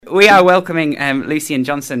we are welcoming Lucian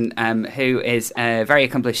Johnson, who is a very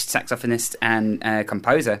accomplished saxophonist and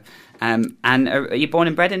composer. And are you born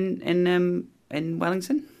and bred in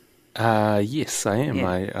Wellington? Yes, I am.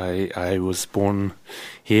 Yeah. I was born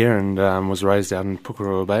here and was raised out in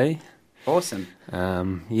Pukeroa Bay. Awesome.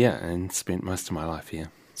 And spent most of my life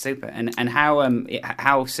here. Super. And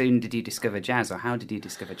how soon did you discover jazz, or how did you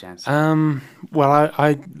discover jazz? Well,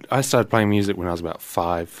 I started playing music when I was about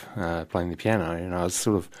 5, playing the piano, and I was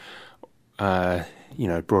sort of,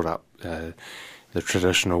 brought up the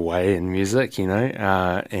traditional way in music,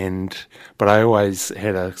 but I always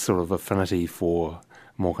had a sort of affinity for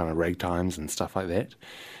more kind of ragtimes and stuff like that.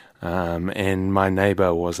 And my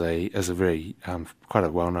neighbour is a very quite a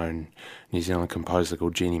well-known New Zealand composer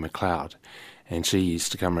called Jeannie McLeod, and she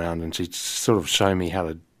used to come around and she'd sort of show me how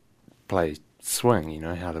to play swing,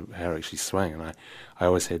 how to actually swing, and I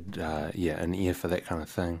always had an ear for that kind of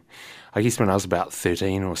thing. I guess when I was about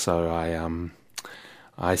 13 or so,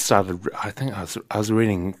 I started. I think I was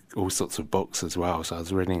reading all sorts of books as well. So I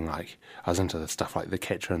was reading I was into the stuff like The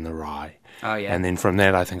Catcher in the Rye. Oh yeah. And then from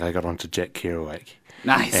that, I think I got onto Jack Kerouac.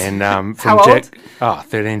 Nice. And How from old? Jack,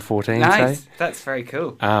 13, 14. Nice. Say. That's very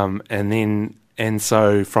cool. And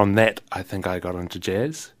so from that, I think I got into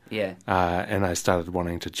jazz. Yeah. And I started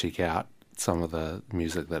wanting to check out some of the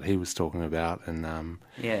music that he was talking about, and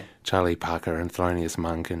Charlie Parker and Thelonious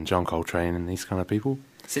Monk and John Coltrane and these kind of people.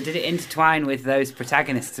 So did it intertwine with those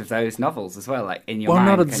protagonists of those novels as well, like in your mind?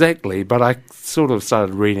 Well, not exactly, but I sort of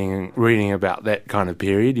started reading about that kind of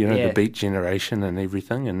period, the Beat Generation and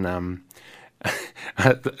everything, and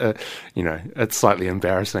it's slightly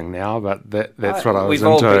embarrassing now, but that's what I was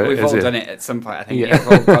into. We've all done it at some point. I think we've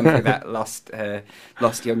all gone through that lost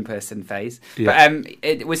young person phase. Yeah.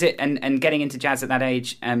 But was it and getting into jazz at that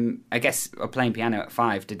age? I guess playing piano at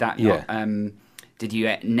 5. Did that not? Did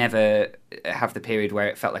you never have the period where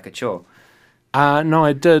it felt like a chore? No,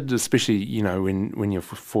 I did, especially when you're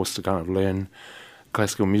forced to kind of learn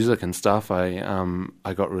classical music and stuff.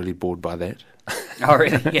 I got really bored by that. Oh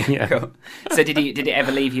really? Yeah. Cool. So did it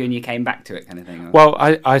ever leave you and you came back to it, kind of thing? Or? Well,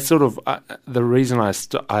 I sort of the reason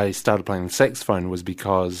I started playing the saxophone was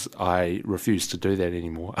because I refused to do that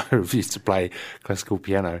anymore. I refused to play classical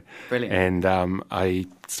piano. Brilliant. And I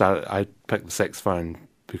picked the saxophone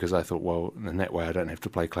because I thought, well, in that way I don't have to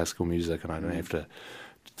play classical music and I don't have to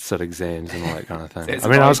sit exams and all that kind of thing. I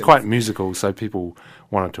mean, I was quite musical, so people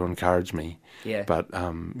wanted to encourage me. Yeah. But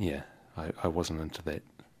I wasn't into that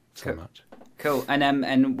so much. Cool.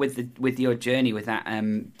 And with your journey with that,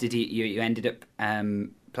 did you ended up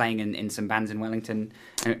playing in some bands in Wellington?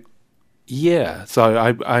 Yeah.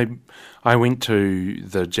 So I went to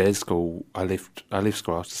the jazz school. I left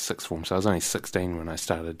school after sixth form, so I was only 16 when I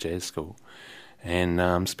started jazz school.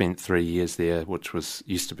 And spent 3 years there, which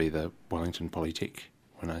used to be the Wellington Polytech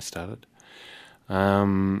when I started.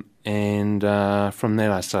 And from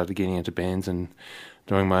that I started getting into bands and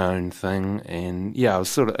doing my own thing. And I was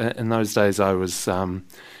sort of, in those days I was at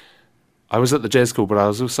the jazz school, but I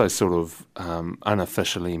was also sort of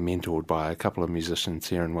unofficially mentored by a couple of musicians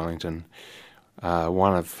here in Wellington,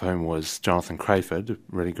 one of whom was Jonathan Crayford, a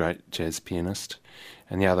really great jazz pianist,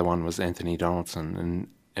 and the other one was Anthony Donaldson,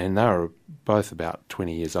 and they were both about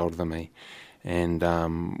 20 years older than me, and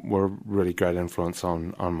were a really great influence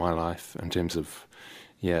on my life in terms of,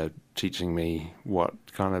 teaching me what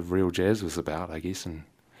kind of real jazz was about, I guess, and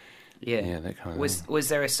that kind of thing. Was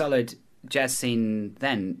there a solid jazz scene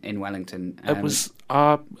then in Wellington? It was.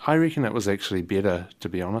 I reckon it was actually better, to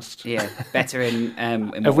be honest. Yeah, better in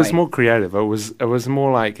what it was way? more creative. It was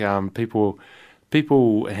more like people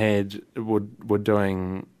were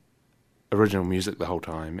doing original music the whole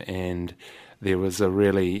time, and there was a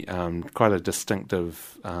really quite a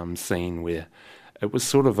distinctive scene where it was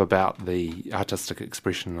sort of about the artistic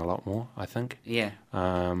expression a lot more, I think. Yeah.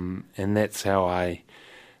 And that's how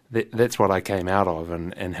that's what I came out of,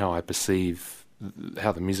 and how I perceive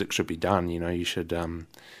how the music should be done. You should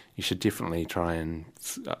definitely try and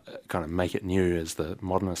kind of make it new, as the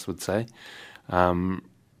modernists would say.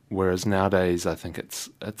 Whereas nowadays, I think it's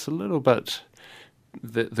a little bit.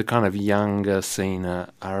 The kind of younger scene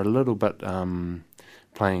are a little bit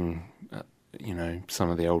playing, some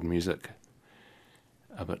of the old music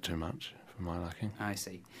a bit too much for my liking. I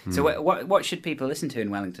see. So what should people listen to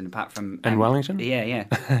in Wellington apart from... in Wellington?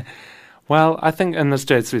 Yeah. Well, I think in this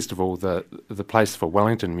jazz festival, the place for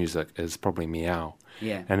Wellington music is probably Meow.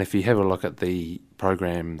 Yeah. And if you have a look at the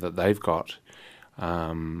program that they've got,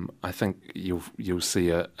 I think you'll see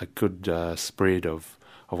a good spread of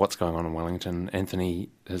what's going on in Wellington. Anthony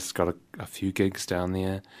has got a few gigs down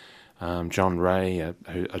there. John Ray,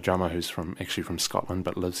 a drummer who's from Scotland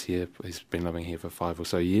but lives here. He's been living here for 5 or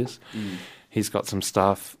so years. He's got some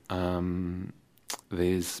stuff.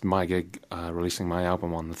 There's my gig releasing my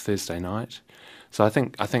album on the Thursday night. So I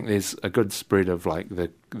think there's a good spread of like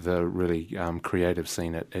the really creative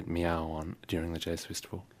scene at Meow during the Jazz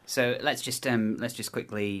Festival. So let's just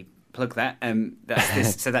quickly plug that.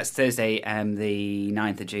 That's Thursday, the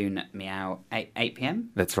 9th of June at Meow, 8 p.m.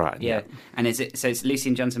 That's right. Yeah. And it's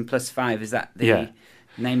Lucien Johnson plus 5. Is that the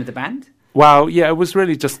name of the band? Well, yeah, it was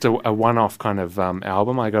really just a one-off kind of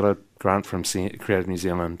album. I got a grant from Creative New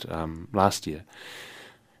Zealand last year,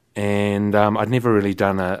 and I'd never really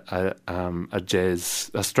done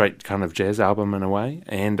a straight kind of jazz album in a way,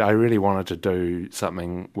 and I really wanted to do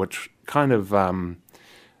something which kind of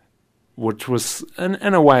which was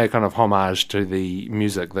in a way a kind of homage to the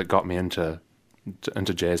music that got me into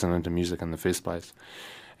jazz and into music in the first place.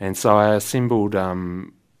 And so I assembled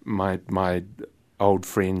my old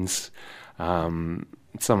friends, some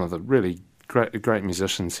of the really great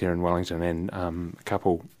musicians here in Wellington, and a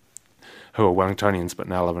couple who are Wellingtonians but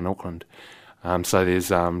now live in Auckland. So there's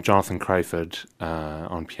Jonathan Crayford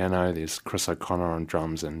on piano, there's Chris O'Connor on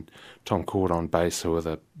drums, and Tom Cord on bass, who are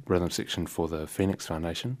the rhythm section for the Phoenix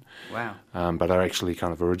Foundation. Wow. But are actually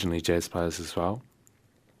kind of originally jazz players as well.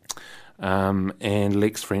 And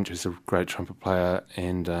Lex French, who's a great trumpet player,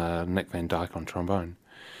 and Nick Van Dyke on trombone.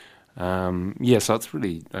 So it's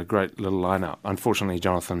really a great little lineup. Unfortunately,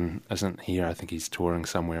 Jonathan isn't here. I think he's touring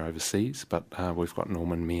somewhere overseas, but we've got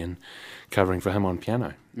Norman Meehan covering for him on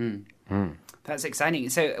piano. That's exciting.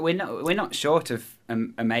 So we're not short of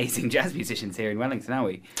amazing jazz musicians here in Wellington, are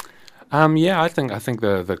we? I think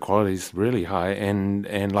the quality's really high,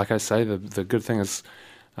 and like I say, the good thing is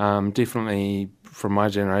definitely from my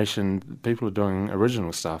generation, people are doing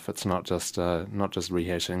original stuff. It's not just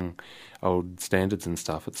rehashing old standards and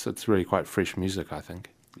stuff. It's really quite fresh music, I think.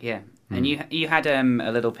 Yeah, and you had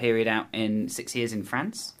a little period out in 6 years in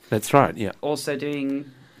France. That's right. Yeah. Also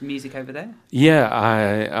doing music over there? Yeah,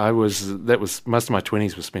 I was. That was most of my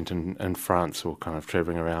 20s was spent in France, or kind of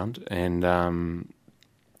travelling around, and I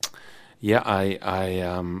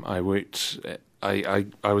worked. I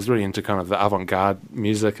was really into kind of the avant-garde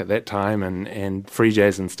music at that time, and free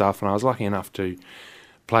jazz and stuff, and I was lucky enough to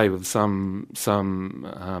play with some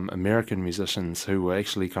American musicians who were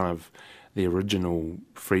actually kind of the original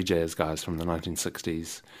free jazz guys from the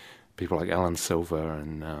 1960s, people like Alan Silver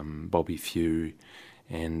and Bobby Few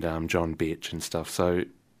and John Betch and stuff. So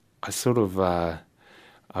I sort of I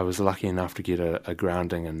was lucky enough to get a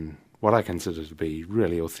grounding in what I consider to be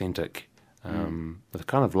really authentic, the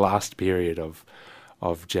kind of last period of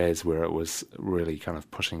jazz where it was really kind of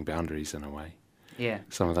pushing boundaries in a way. Yeah.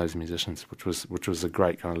 Some of those musicians, which was a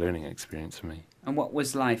great kind of learning experience for me. And what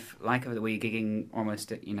was life like over there? Were you gigging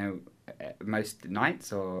almost at, most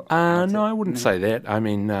nights, or? No, I wouldn't say that. I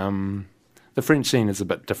mean, the French scene is a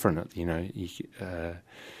bit different. It's.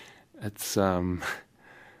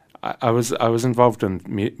 I was involved in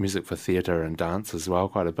music for theatre and dance as well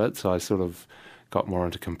quite a bit, so I sort of got more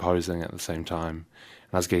into composing at the same time.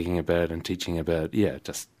 And I was gigging a bit and teaching a bit. Yeah,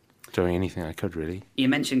 just doing anything I could, really. You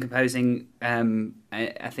mentioned composing.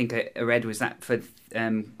 I think I read, was that for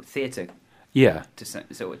theatre? Yeah.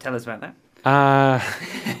 So tell us about that.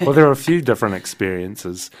 Well, there are a few different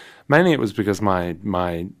experiences. Mainly it was because my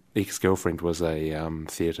ex-girlfriend was a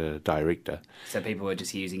theatre director. So people were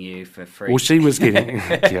just using you for free? Well, she was getting,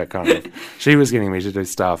 kind of. She was getting me to do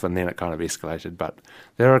stuff, and then it kind of escalated. But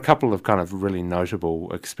there are a couple of kind of really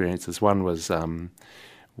notable experiences. One was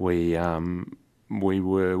we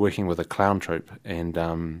were working with a clown troupe,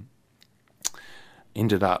 and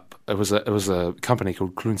ended up, it was a company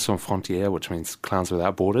called Clowns Sans Frontières, which means Clowns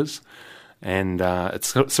Without Borders. And it's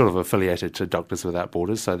sort of affiliated to Doctors Without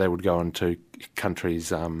Borders, so they would go into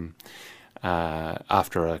countries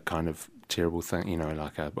after a kind of terrible thing,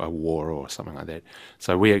 like a war or something like that.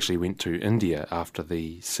 So we actually went to India after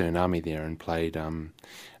the tsunami there and played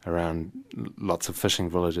around lots of fishing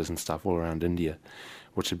villages and stuff all around India,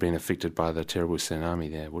 which had been affected by the terrible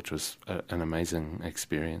tsunami there, which was an amazing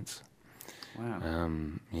experience. Wow.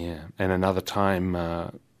 Yeah. And another time...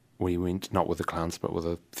 we went, not with the clowns, but with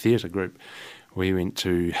a theatre group. We went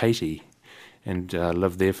to Haiti and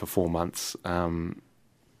lived there for 4 months.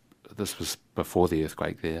 This was before the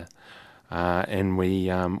earthquake there. And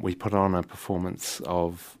we put on a performance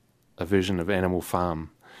of a version of Animal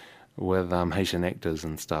Farm with Haitian actors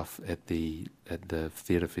and stuff at the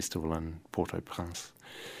theatre festival in Port-au-Prince,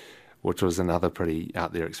 which was another pretty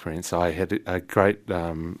out there experience. So I had a great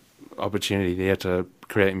opportunity there to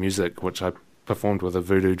create music, which I performed with a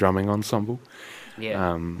voodoo drumming ensemble,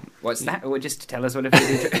 Yeah. What's that? Or just tell us what a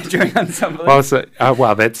voodoo drum ensemble is.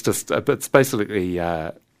 Well, that's just it's basically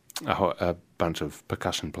a bunch of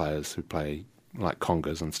percussion players who play like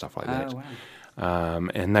congas and stuff like that. Wow.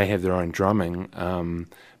 And they have their own drumming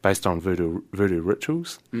based on voodoo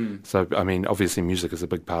rituals. So, I mean, obviously music is a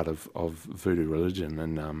big part of voodoo religion,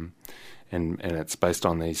 and it's based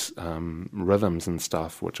on these rhythms and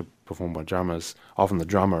stuff which are performed by drummers. Often the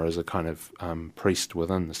drummer is a kind of priest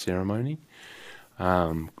within the ceremony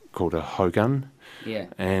called a hogun. Yeah.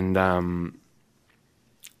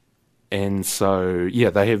 And so, yeah,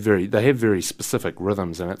 they have very specific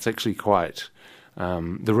rhythms, and it's actually quite...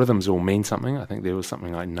 the rhythms all mean something. I think there was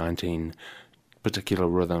something like 19 particular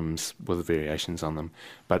rhythms with variations on them,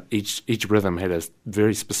 but each rhythm had a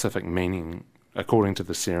very specific meaning according to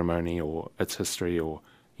the ceremony or its history, or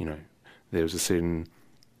there was a certain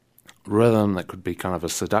rhythm that could be kind of a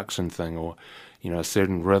seduction thing, or a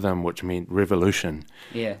certain rhythm which meant revolution.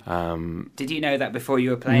 Yeah. Did you know that before you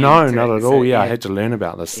were playing? No, not at all. Yeah, I had to learn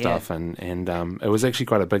about this stuff, and it was actually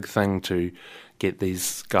quite a big thing to get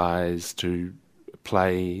these guys to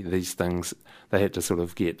play these things. They had to sort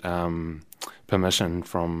of get permission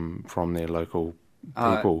from their local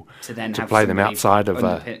people to play them outside of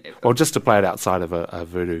or just to play it outside of a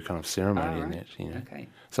voodoo kind of ceremony, and that. Okay.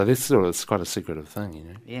 So it's quite a secretive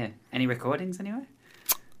thing, Yeah. Any recordings anyway?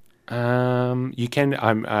 You can.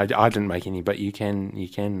 I didn't make any, but you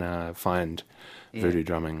can find voodoo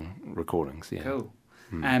drumming recordings. Yeah. Cool.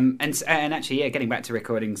 And actually, getting back to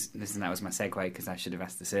recordings, that was my segue because I should have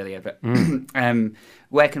asked this earlier. But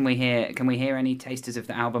where can we hear? Can we hear any tasters of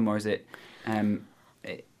the album, or is it?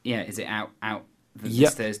 Is it out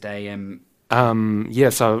this Thursday?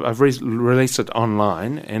 So I've released it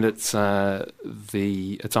online, and it's on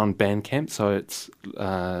Bandcamp. So it's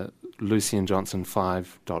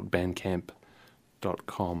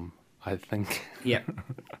lucianjohnson5.bandcamp.com, I think. Yeah.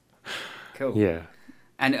 Cool. Yeah.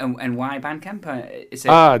 And why Bandcamp? Is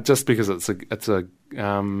it just because it's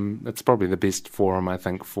probably the best forum, I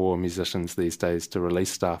think, for musicians these days to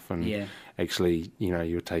release stuff, and actually,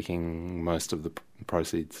 you're taking most of the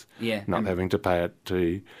proceeds, not having to pay it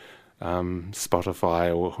to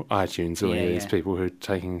Spotify or iTunes or any of these people who are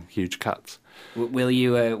taking huge cuts. Will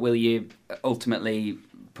you ultimately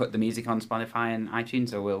put the music on Spotify and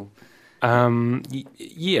iTunes, or will?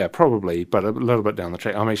 Yeah, probably, but a little bit down the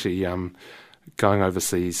track. I'm actually going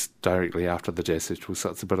overseas directly after the Jazz Festival,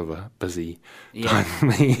 so it's a bit of a busy time for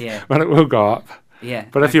me, but it will go up. Yeah.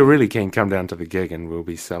 But if you're really keen, come down to the gig, and we'll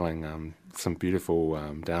be selling some beautiful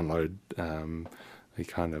download, the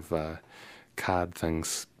kind of card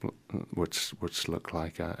things, which look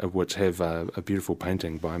like which have a beautiful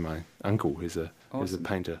painting by my uncle, who's a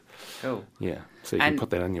painter. Cool. Yeah. So you can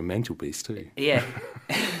put that on your mantelpiece too. Yeah.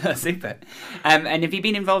 Super. And have you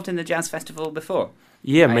been involved in the Jazz Festival before?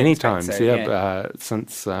 Yeah, many times. So,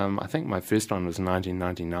 since I think my first one was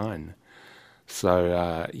 1999.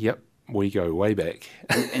 So we go way back.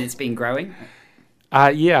 And it's been growing.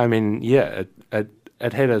 It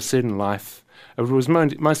had a certain life. It was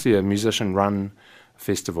mostly a musician-run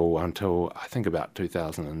festival until I think about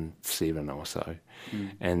 2007 or so,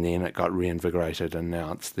 and then it got reinvigorated, and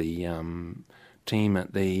now it's the team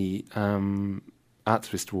at the Arts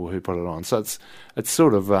Festival who put it on. So it's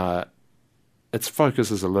sort of its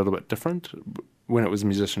focus is a little bit different. When it was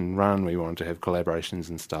musician-run, we wanted to have collaborations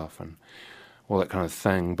and stuff and all that kind of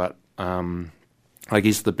thing. But I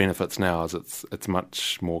guess the benefits now is it's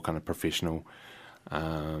much more kind of professional.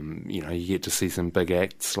 You get to see some big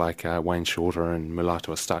acts like Wayne Shorter and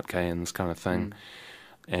Mulatu Astatke and this kind of thing,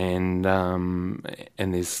 and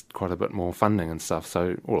there's quite a bit more funding and stuff.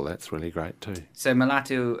 So all of that's really great too. So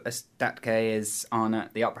Mulatu Astatke is on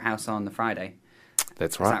at the Opera House on the Friday.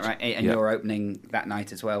 That's right. Is that right? And you're opening that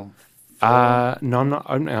night as well? No, I'm not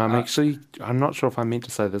opening. I'm not sure if I meant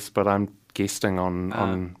to say this, but I'm guesting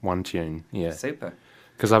on one tune. Yeah. Super.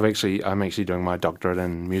 Because I'm actually doing my doctorate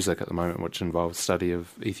in music at the moment, which involves study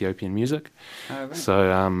of Ethiopian music. Oh, right.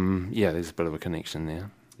 So there's a bit of a connection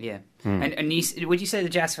there. Yeah. And would you say the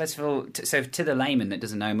Jazz Festival, so to the layman that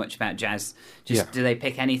doesn't know much about jazz, do they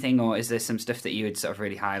pick anything, or is there some stuff that you would sort of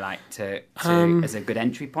really highlight to as a good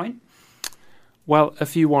entry point? Well,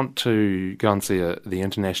 if you want to go and see the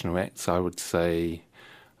international acts, I would say,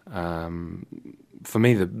 for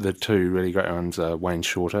me, the two really great ones are Wayne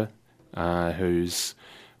Shorter,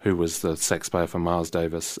 who was the sax player for Miles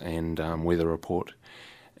Davis and Weather Report,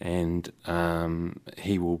 and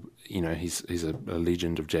he will, he's a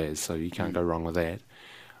legend of jazz, so you can't go wrong with that.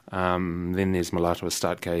 Then there's Mulatu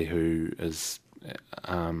Astatke, who is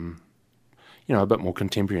a bit more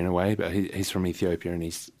contemporary in a way, but he's from Ethiopia, and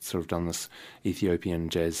he's sort of done this Ethiopian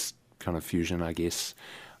jazz kind of fusion, I guess,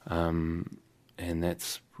 and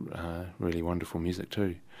that's really wonderful music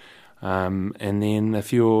too. And then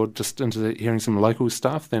if you're just into hearing some local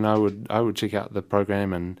stuff, then I would check out the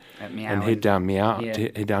program and head down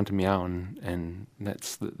to Meow, and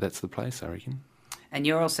that's the place, I reckon. And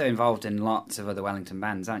you're also involved in lots of other Wellington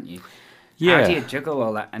bands, aren't you? Yeah. How do you juggle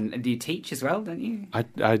all that? And do you teach as well, don't you?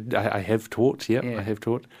 I have taught, I have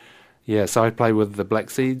taught. Yeah, so I play with the Black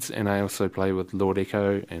Seeds, and I also play with Lord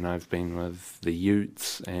Echo, and I've been with the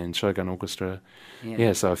Utes and Shogun Orchestra.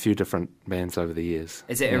 Yeah, so a few different bands over the years.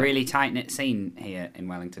 Is it a really tight-knit scene here in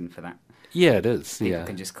Wellington for that? Yeah, it is, People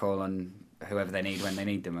can just call on whoever they need when they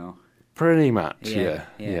need them, or... Pretty much, yeah.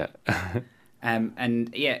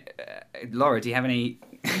 Laura, do you have any...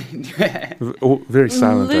 Very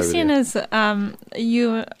silent. Lucian is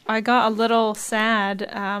I got a little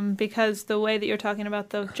sad because the way that you're talking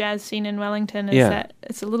about the jazz scene in Wellington is that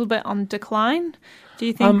it's a little bit on decline. Do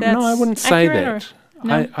you think that's no, I wouldn't say that.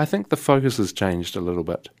 No? I think the focus has changed a little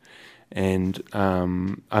bit, and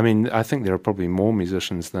I think there are probably more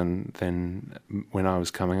musicians than when I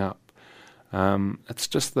was coming up. It's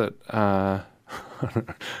just that. I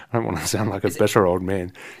don't want to sound like a bitter old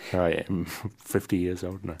man. Here I am, 50 years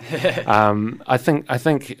old now. I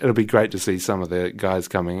think it'll be great to see some of the guys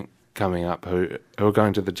coming up who are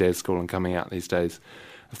going to the jazz school and coming out these days.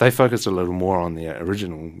 If they focused a little more on their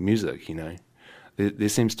original music, there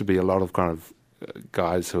seems to be a lot of kind of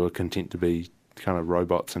guys who are content to be kind of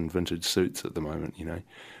robots in vintage suits at the moment.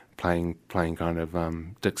 Playing kind of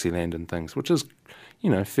Dixieland and things, which is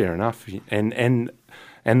fair enough,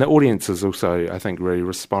 and the audiences also, I think, really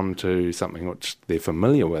respond to something which they're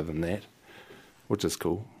familiar with in that, which is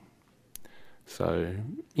cool. So,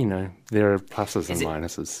 there are pluses and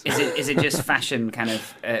minuses. Is it just fashion, kind of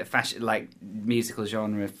fashion, like musical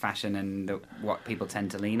genre fashion, and what people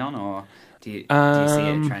tend to lean on, or do you see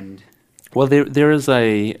a trend? Well, there is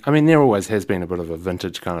there always has been a bit of a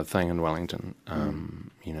vintage kind of thing in Wellington,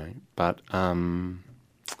 but.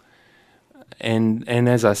 And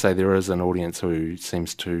as I say, there is an audience who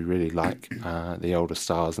seems to really like the older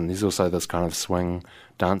styles, and there's also this kind of swing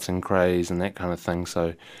dancing craze and that kind of thing.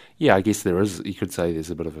 So, yeah, I guess there is. You could say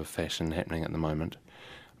there's a bit of a fashion happening at the moment,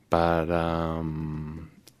 but I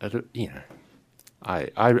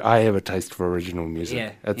have a taste for original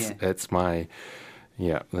music. That's my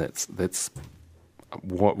that's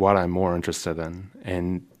what I'm more interested in,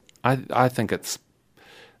 and I think it's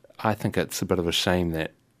a bit of a shame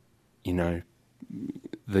that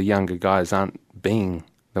the younger guys aren't being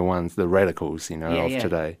the radicals, of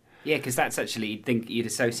today. Yeah, because that's actually, you'd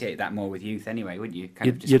associate that more with youth anyway, wouldn't you?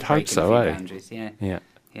 You'd hope so, eh? Boundaries. Yeah.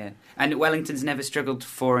 And Wellington's never struggled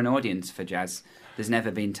for an audience for jazz. There's never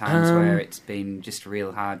been times where it's been just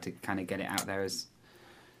real hard to kind of get it out there as...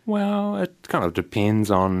 Well, it kind of depends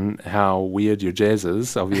on how weird your jazz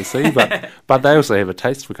is, obviously, but they also have a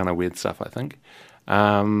taste for kind of weird stuff, I think.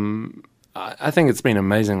 I think it's been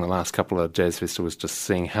amazing the last couple of jazz festivals, just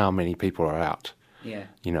seeing how many people are out. Yeah.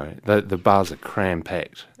 The bars are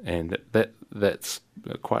cram-packed, and that's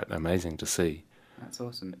quite amazing to see. That's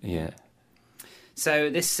awesome. Yeah. So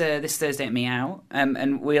this Thursday at Meow,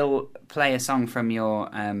 and we'll play a song from your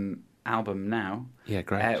album now. Yeah,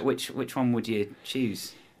 great. Which one would you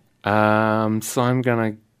choose? So I'm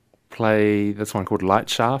going to play this one called Light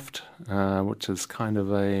Shaft, which is kind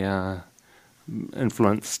of a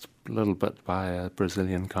influenced a little bit by a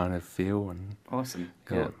Brazilian kind of feel. And awesome,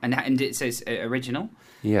 cool. Yeah. And so it's original.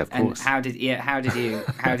 Yeah, of course. And how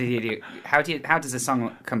does the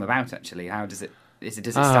song come about? Actually, does it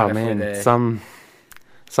start off with a...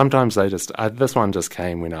 Sometimes they just this one just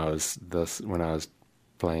came when I was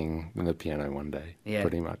playing the piano one day. Yeah.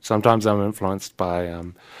 Pretty much. Sometimes I'm influenced by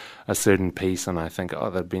a certain piece, and I think,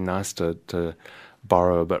 that'd be nice to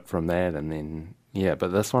borrow a bit from that, and then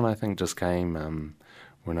but this one I think just came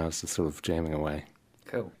when I was just sort of jamming away.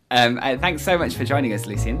 Cool. Thanks so much for joining us,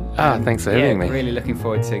 Lucian. Thanks for having me. Really looking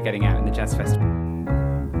forward to getting out in the Jazz Festival.